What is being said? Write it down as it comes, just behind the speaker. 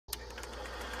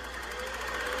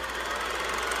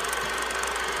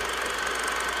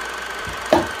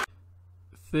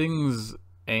Things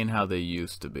ain't how they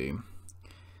used to be.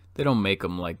 They don't make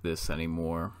them like this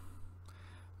anymore.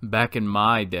 Back in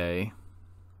my day...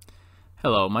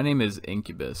 Hello, my name is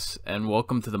Incubus, and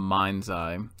welcome to the Mind's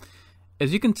Eye.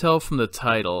 As you can tell from the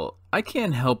title, I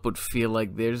can't help but feel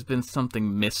like there's been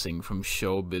something missing from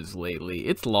Showbiz lately.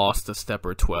 It's lost a step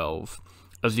or 12.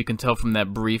 As you can tell from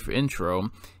that brief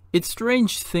intro, it's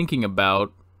strange thinking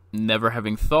about never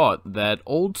having thought that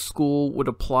old school would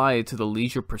apply to the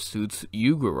leisure pursuits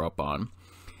you grew up on.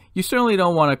 You certainly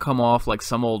don't want to come off like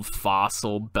some old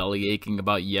fossil belly aching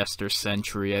about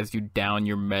yester-century as you down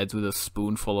your meds with a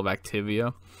spoonful of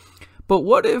Activia. But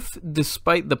what if,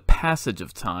 despite the passage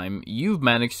of time, you've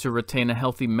managed to retain a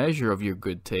healthy measure of your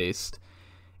good taste?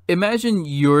 Imagine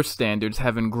your standards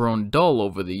haven't grown dull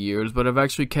over the years, but have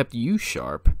actually kept you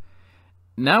sharp.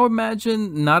 Now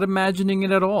imagine not imagining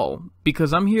it at all,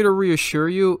 because I'm here to reassure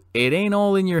you, it ain't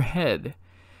all in your head.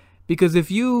 Because if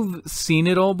you've seen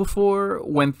it all before,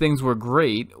 when things were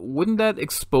great, wouldn't that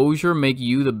exposure make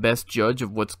you the best judge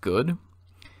of what's good?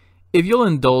 If you'll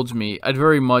indulge me, I'd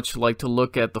very much like to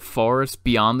look at the forest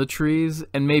beyond the trees,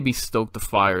 and maybe stoke the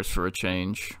fires for a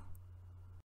change.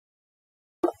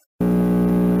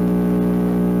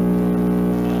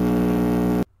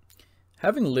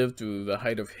 Having lived through the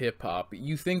height of hip-hop,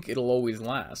 you think it'll always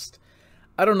last.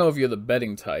 I don't know if you're the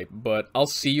betting type, but I'll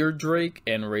see your Drake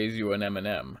and raise you an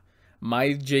Eminem.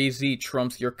 My Jay-Z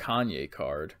trumps your Kanye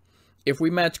card. If we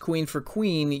match queen for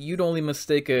queen, you'd only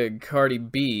mistake a Cardi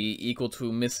B equal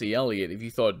to Missy Elliott if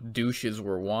you thought douches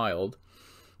were wild.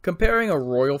 Comparing a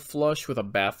royal flush with a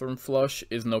bathroom flush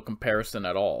is no comparison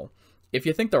at all. If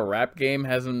you think the rap game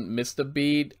hasn't missed a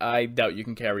beat, I doubt you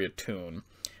can carry a tune.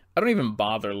 I don't even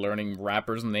bother learning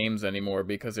rappers' names anymore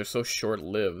because they're so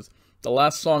short-lived. The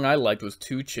last song I liked was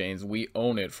 2 Chainz' We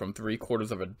Own It from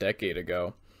 3/4 of a decade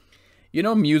ago. You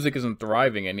know music isn't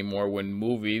thriving anymore when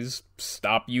movies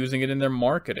stop using it in their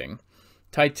marketing.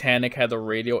 Titanic had the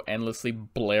radio endlessly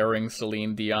blaring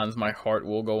Celine Dion's My Heart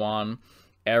Will Go On,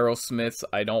 Aerosmith's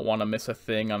I Don't Want to Miss a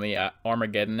Thing on the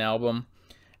Armageddon album,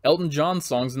 Elton John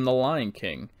songs in The Lion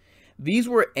King. These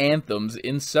were anthems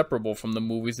inseparable from the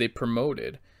movies they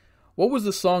promoted. What was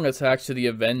the song attached to The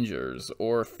Avengers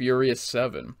or Furious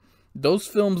 7? Those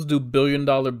films do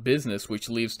billion-dollar business, which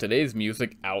leaves today's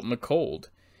music out in the cold.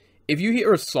 If you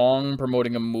hear a song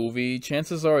promoting a movie,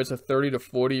 chances are it's a 30 to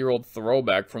 40-year-old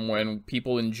throwback from when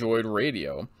people enjoyed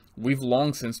radio. We've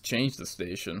long since changed the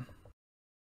station.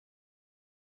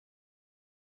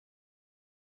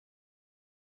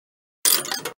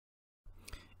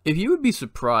 If you would be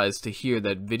surprised to hear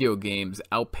that video games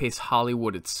outpace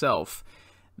Hollywood itself,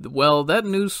 well, that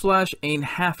newsflash ain't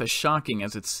half as shocking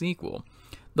as its sequel.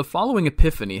 The following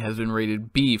epiphany has been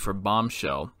rated B for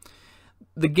bombshell.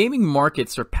 The gaming market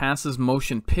surpasses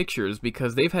motion pictures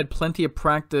because they've had plenty of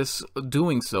practice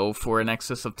doing so for in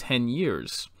excess of 10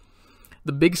 years.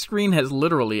 The big screen has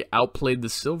literally outplayed the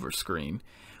silver screen,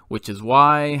 which is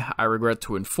why I regret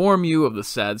to inform you of the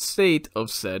sad state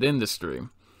of said industry.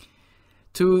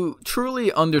 To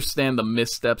truly understand the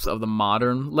missteps of the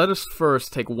modern, let us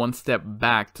first take one step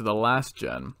back to the last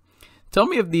gen. Tell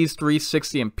me if these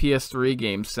 360 and PS3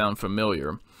 games sound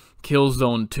familiar.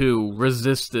 Killzone 2,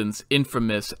 Resistance,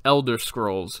 Infamous, Elder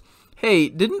Scrolls. Hey,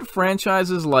 didn't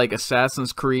franchises like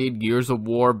Assassin's Creed, Gears of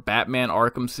War, Batman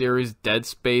Arkham series, Dead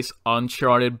Space,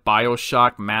 Uncharted,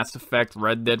 BioShock, Mass Effect,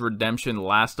 Red Dead Redemption,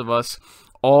 Last of Us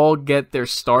all get their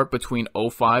start between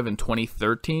 2005 and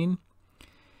 2013?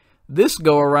 This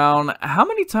go-around, how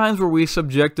many times were we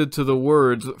subjected to the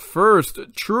words, first,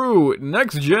 true,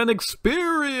 next-gen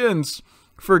experience,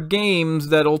 for games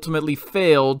that ultimately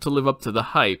failed to live up to the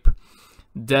hype?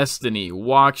 Destiny,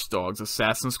 Watch Dogs,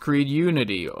 Assassin's Creed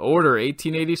Unity, Order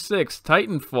 1886,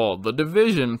 Titanfall, The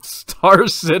Division, Star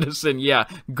Citizen, yeah,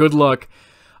 good luck.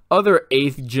 Other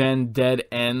 8th-gen dead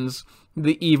ends,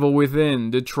 The Evil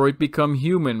Within, Detroit Become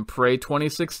Human, Prey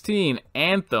 2016,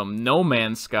 Anthem, No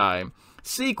Man's Sky.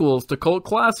 Sequels to cult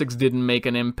classics didn't make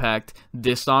an impact.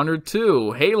 Dishonored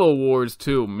 2, Halo Wars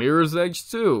 2, Mirror's Edge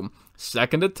 2.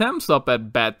 Second attempts up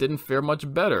at bat didn't fare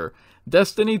much better.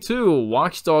 Destiny 2,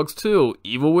 Watch Dogs 2,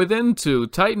 Evil Within 2,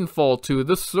 Titanfall 2,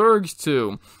 The Surge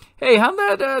 2. Hey, how'd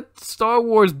that Star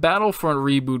Wars Battlefront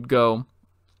reboot go?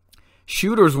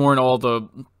 Shooters weren't all the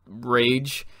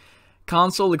rage.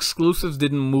 Console exclusives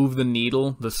didn't move the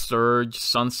needle. The Surge,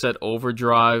 Sunset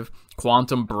Overdrive,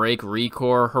 Quantum Break,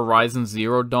 Recore, Horizon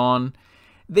Zero Dawn.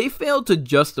 They failed to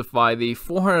justify the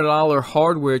 $400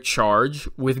 hardware charge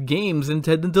with games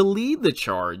intended to lead the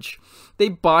charge. They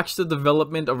botched the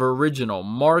development of original,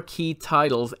 marquee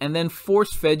titles and then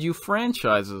force-fed you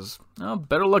franchises. Oh,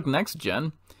 better luck next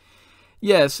gen.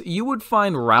 Yes, you would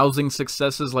find rousing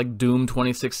successes like Doom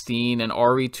 2016 and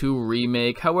RE2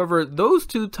 Remake. However, those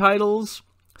two titles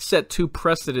set two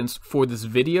precedents for this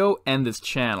video and this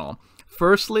channel.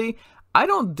 Firstly, I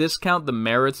don't discount the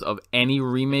merits of any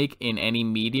remake in any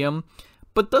medium,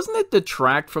 but doesn't it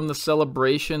detract from the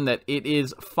celebration that it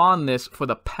is fondness for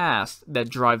the past that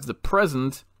drives the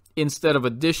present instead of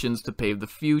additions to pave the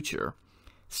future?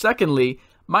 Secondly,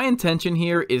 my intention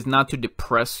here is not to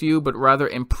depress you, but rather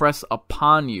impress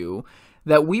upon you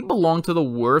that we belong to the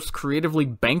worst creatively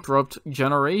bankrupt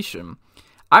generation.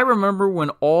 I remember when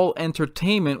all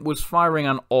entertainment was firing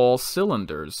on all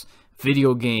cylinders.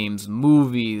 Video games,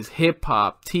 movies,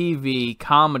 hip-hop, TV,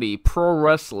 comedy, pro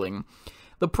wrestling.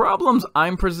 The problems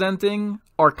I'm presenting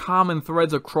are common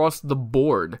threads across the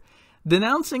board.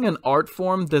 Denouncing an art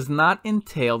form does not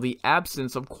entail the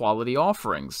absence of quality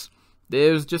offerings.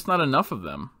 There's just not enough of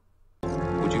them.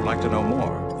 Would you like to know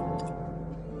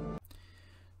more?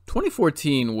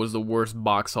 2014 was the worst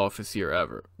box office year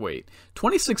ever. Wait,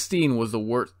 2016 was the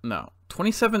worst. No,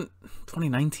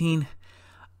 2019?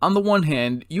 On the one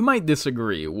hand, you might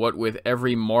disagree, what with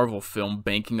every Marvel film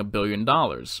banking $1 billion.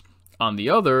 On the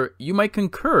other, you might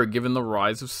concur given the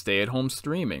rise of stay-at-home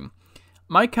streaming.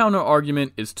 My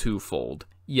counter-argument is twofold.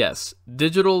 Yes,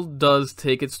 digital does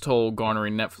take its toll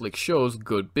garnering Netflix shows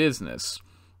good business.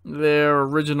 Their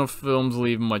original films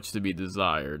leave much to be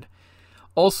desired.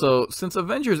 Also, since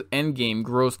Avengers Endgame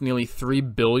grossed nearly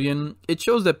 $3 billion, it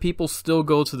shows that people still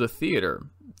go to the theater.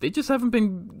 They just haven't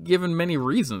been given many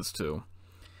reasons to.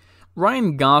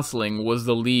 Ryan Gosling was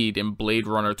the lead in Blade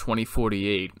Runner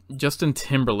 2048. Justin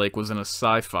Timberlake was in a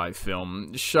sci-fi film.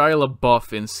 Shia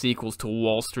LaBeouf in sequels to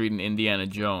Wall Street and Indiana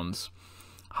Jones.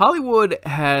 Hollywood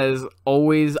has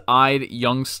always eyed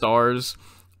young stars,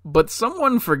 but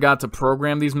someone forgot to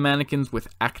program these mannequins with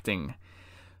acting.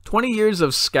 20 years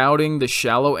of scouting the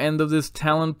shallow end of this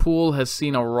talent pool has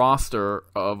seen a roster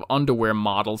of underwear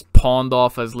models pawned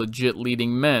off as legit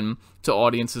leading men to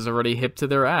audiences already hip to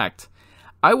their act.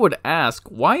 I would ask,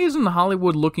 why isn't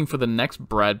Hollywood looking for the next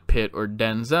Brad Pitt or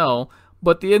Denzel,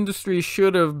 but the industry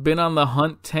should have been on the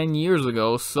hunt 10 years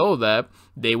ago so that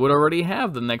they would already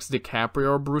have the next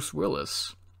DiCaprio or Bruce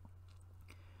Willis.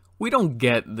 We don't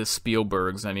get the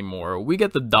Spielbergs anymore. We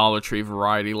get the Dollar Tree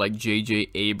variety like J.J.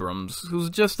 Abrams, who's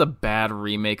just a bad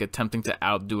remake attempting to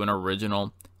outdo an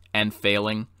original, and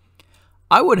failing.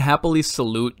 I would happily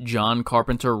salute John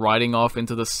Carpenter riding off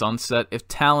into the sunset if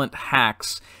talent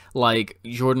hacks like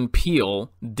Jordan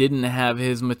Peele didn't have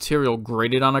his material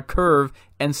graded on a curve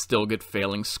and still get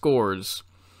failing scores.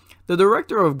 The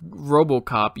director of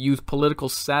RoboCop used political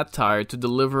satire to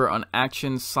deliver an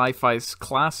action sci-fi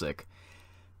classic.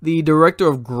 The director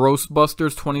of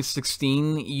Ghostbusters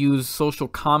 2016 used social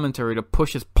commentary to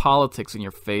push his politics in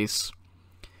your face.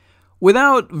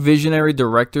 Without visionary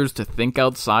directors to think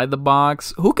outside the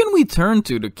box, who can we turn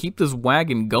to keep this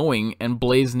wagon going and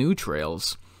blaze new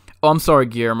trails? Oh, I'm sorry,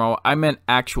 Guillermo, I meant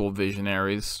actual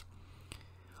visionaries.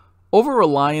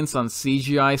 Over-reliance on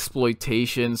CGI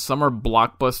exploitation, summer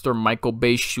blockbuster Michael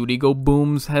Bay shooty-go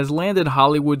booms has landed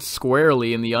Hollywood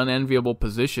squarely in the unenviable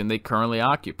position they currently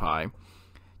occupy.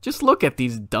 Just look at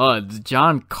these duds: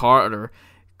 John Carter,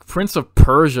 Prince of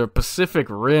Persia, Pacific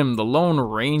Rim, The Lone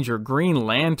Ranger, Green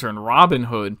Lantern, Robin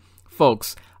Hood.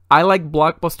 Folks, I like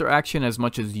blockbuster action as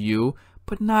much as you,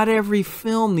 but not every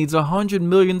film needs a $100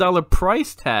 million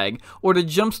price tag or to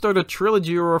jumpstart a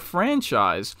trilogy or a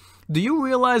franchise. Do you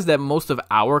realize that most of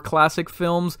our classic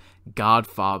films,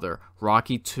 Godfather,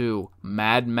 Rocky II,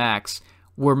 Mad Max,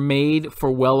 were made for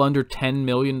well under $10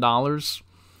 million?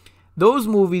 Those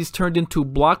movies turned into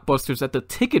blockbusters at the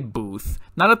ticket booth,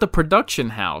 not at the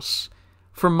production house.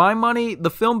 For my money, the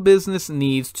film business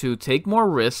needs to take more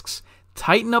risks,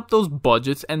 tighten up those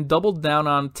budgets, and double down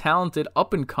on talented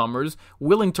up-and-comers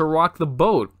willing to rock the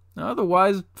boat.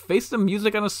 Otherwise, face the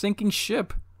music on a sinking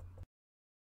ship.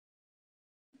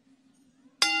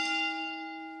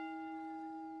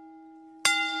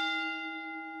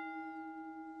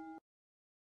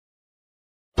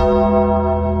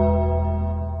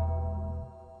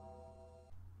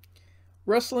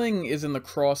 Wrestling is in the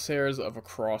crosshairs of a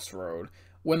crossroad,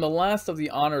 when the last of the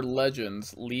honored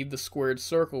legends leave the squared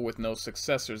circle with no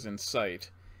successors in sight.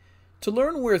 To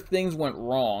learn where things went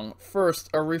wrong, first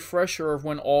a refresher of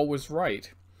when all was right.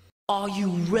 Are you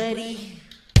ready?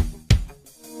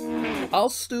 I'll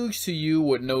stooge to you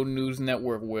what no news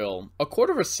network will. A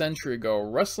quarter of a century ago,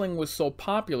 wrestling was so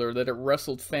popular that it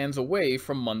wrestled fans away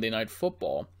from Monday Night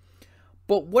Football.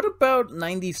 But what about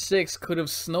 '96 could have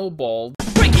snowballed?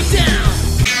 Break it down!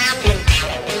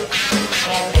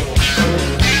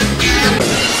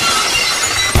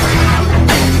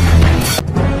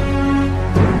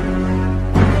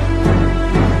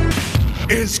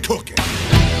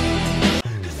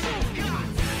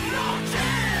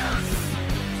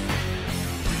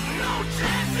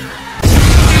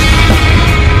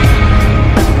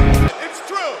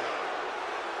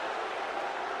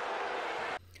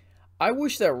 I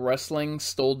wish that wrestling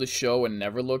stole the show and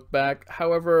never looked back.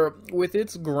 However, with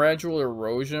its gradual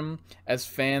erosion, as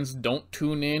fans don't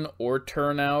tune in or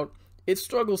turn out, it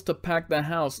struggles to pack the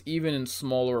house even in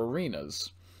smaller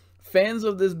arenas. Fans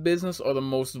of this business are the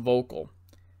most vocal,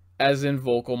 as in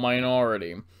vocal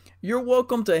minority. You're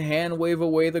welcome to hand wave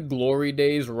away the glory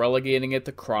days, relegating it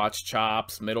to crotch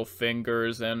chops, middle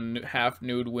fingers, and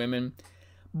half-nude women.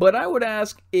 But I would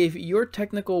ask, if your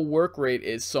technical work rate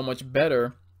is so much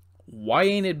better, why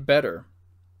ain't it better?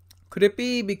 Could it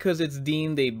be because it's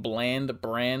deemed a bland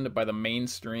brand by the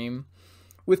mainstream?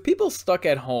 With people stuck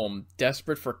at home,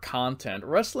 desperate for content,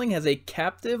 wrestling has a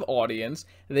captive audience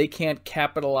they can't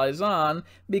capitalize on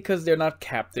because they're not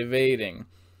captivating.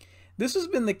 This has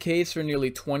been the case for nearly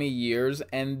 20 years,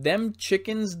 and them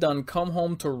chickens done come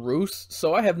home to roost,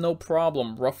 so I have no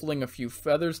problem ruffling a few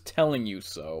feathers telling you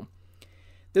so.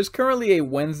 There's currently a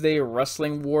Wednesday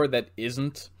wrestling war that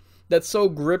isn't. That's so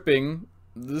gripping,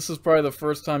 this is probably the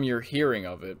first time you're hearing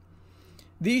of it.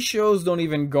 These shows don't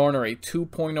even garner a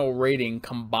 2.0 rating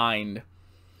combined.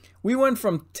 We went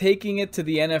from taking it to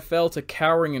the NFL to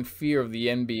cowering in fear of the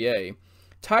NBA.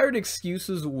 Tired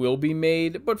excuses will be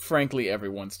made, but frankly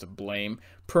everyone's to blame.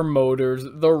 Promoters,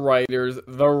 the writers,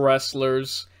 the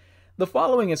wrestlers. The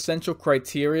following essential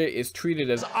criteria is treated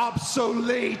as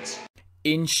obsolete.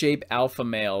 In-shape alpha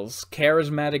males,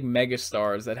 charismatic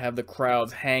megastars that have the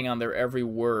crowds hang on their every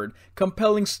word,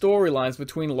 compelling storylines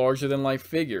between larger-than-life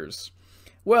figures.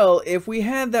 Well, if we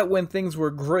had that when things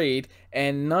were great,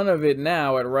 and none of it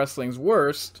now at wrestling's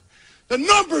worst... The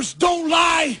numbers don't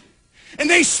lie, and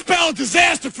they spell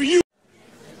disaster for you.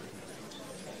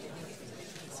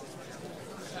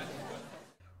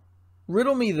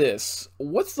 Riddle me this,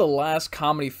 what's the last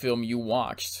comedy film you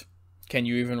watched? Can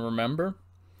you even remember?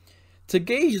 To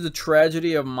gauge the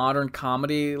tragedy of modern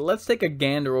comedy, let's take a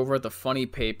gander over at the funny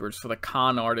papers for the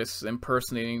con artists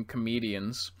impersonating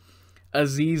comedians.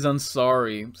 Aziz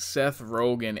Ansari, Seth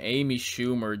Rogen, Amy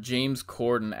Schumer, James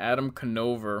Corden, Adam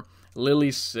Conover,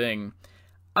 Lily Singh.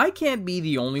 I can't be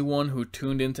the only one who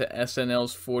tuned into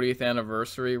SNL's 40th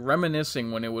anniversary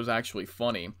reminiscing when it was actually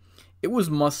funny. It was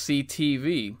must-see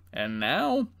TV, and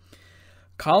now...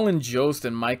 Colin Jost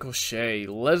and Michael Shea,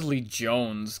 Leslie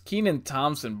Jones, Kenan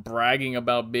Thompson bragging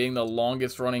about being the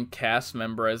longest-running cast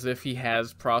member as if he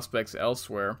has prospects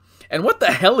elsewhere. And what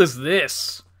the hell is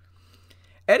this?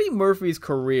 Eddie Murphy's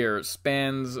career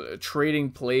spans Trading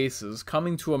Places,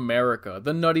 Coming to America,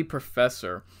 The Nutty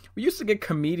Professor. We used to get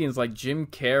comedians like Jim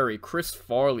Carrey, Chris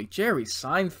Farley, Jerry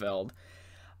Seinfeld.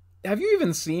 Have you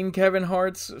even seen Kevin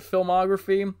Hart's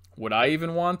filmography? Would I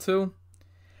even want to?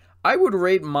 I would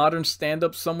rate modern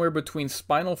stand-up somewhere between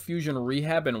Spinal Fusion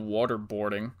Rehab and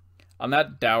waterboarding. On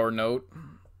that dour note.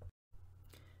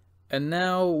 And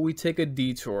now we take a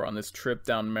detour on this trip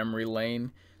down memory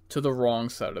lane to the wrong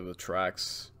side of the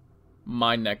tracks.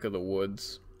 My neck of the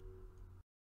woods.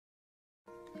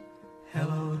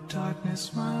 Hello,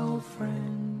 darkness, my old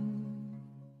friend.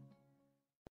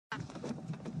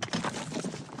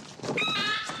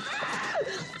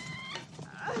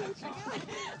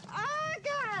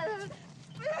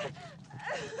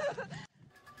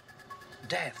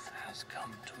 Death has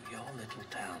come to your little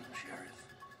town, Sheriff.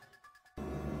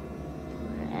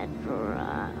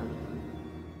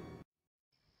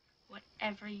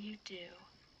 Whatever you do,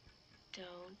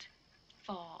 don't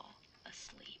fall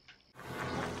asleep.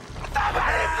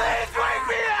 Somebody please wake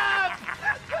me up!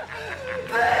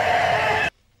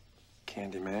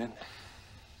 Candyman?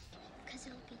 Because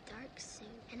it'll be dark soon,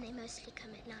 and they mostly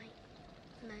come at night.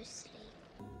 Mostly.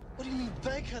 What do you mean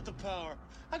they cut the power?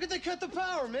 How could they cut the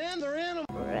power, man? They're animals.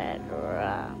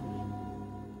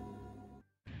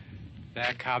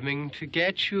 They're coming to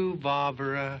get you,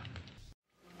 Barbara.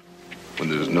 When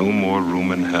there's no more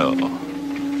room in hell,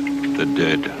 the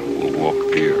dead will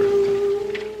walk the earth.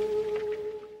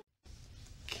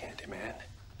 Candyman?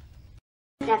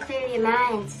 Now clear your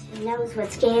minds. He knows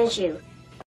what scares you.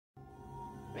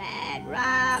 Red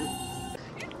rum.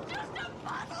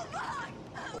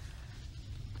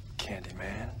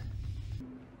 Candyman?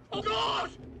 Oh, God!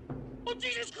 Oh,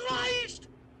 Jesus Christ!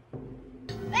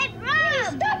 Red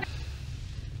rum! Stop!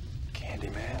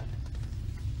 Candyman?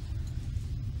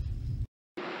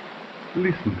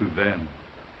 Listen to them.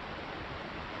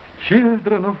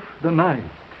 Children of the night.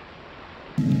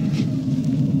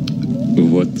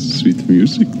 What sweet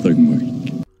music,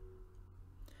 Dagmar.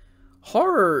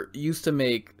 Horror used to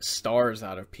make stars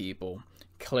out of people.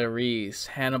 Clarice,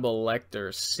 Hannibal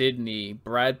Lecter, Sidney,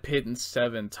 Brad Pitt in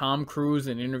Seven, Tom Cruise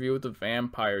in Interview with the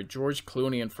Vampire, George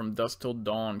Clooney in From Dusk Till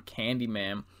Dawn,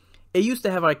 Candyman. It used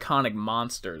to have iconic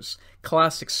monsters,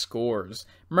 classic scores,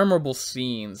 memorable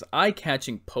scenes,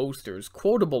 eye-catching posters,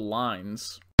 quotable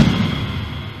lines.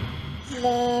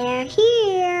 They're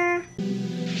here.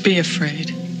 Be afraid.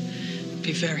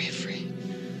 Be very afraid.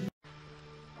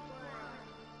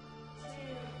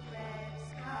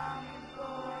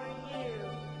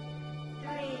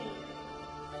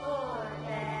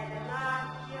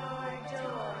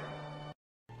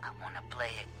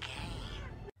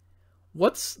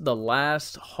 What's the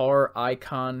last horror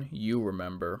icon you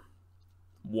remember?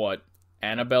 What,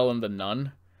 Annabelle and the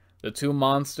Nun? The two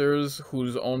monsters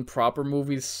whose own proper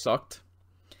movies sucked?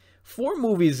 4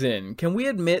 movies in, can we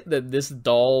admit that this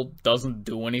doll doesn't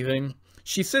do anything?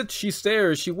 She sits, she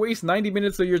stares, she wastes 90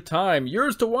 minutes of your time,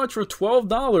 yours to watch for $12,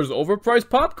 overpriced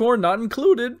popcorn not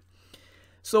included.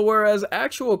 So whereas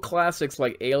actual classics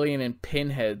like Alien and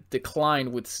Pinhead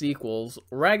declined with sequels,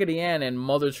 Raggedy Ann and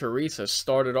Mother Teresa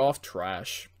started off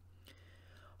trash.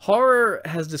 Horror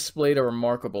has displayed a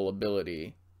remarkable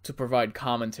ability to provide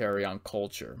commentary on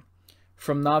culture.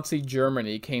 From Nazi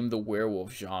Germany came the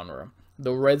werewolf genre.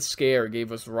 The Red Scare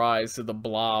gave us rise to the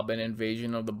Blob and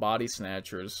Invasion of the Body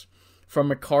Snatchers. From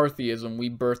McCarthyism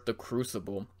we birthed the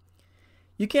Crucible.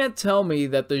 You can't tell me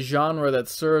that the genre that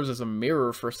serves as a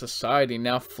mirror for society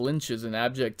now flinches in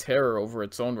abject terror over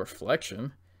its own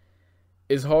reflection.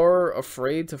 Is horror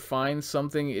afraid to find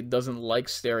something it doesn't like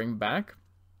staring back?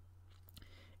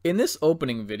 In this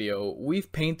opening video,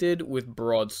 we've painted with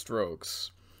broad strokes.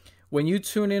 When you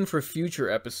tune in for future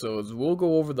episodes, we'll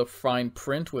go over the fine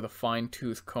print with a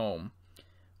fine-tooth comb.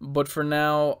 But for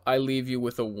now, I leave you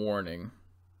with a warning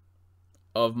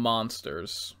of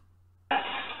monsters.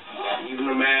 Even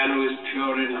a man who is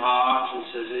pure in heart and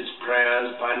says his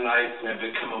prayers by night may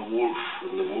become a wolf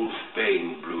when the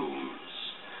wolfbane blooms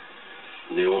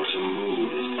and the autumn moon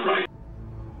is bright.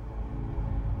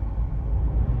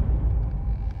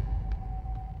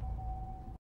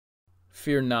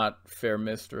 Fear not, fair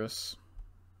mistress.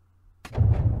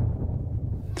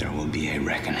 There will be a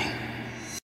reckoning.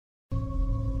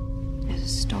 There's a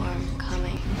storm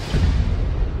coming.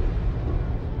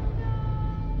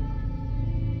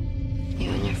 You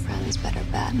and your friends better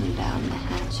batten down the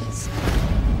hatches.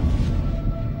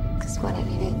 Because when it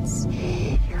hits,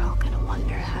 you're all gonna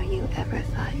wonder how you ever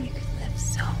thought you could live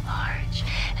so large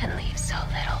and leave so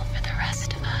little.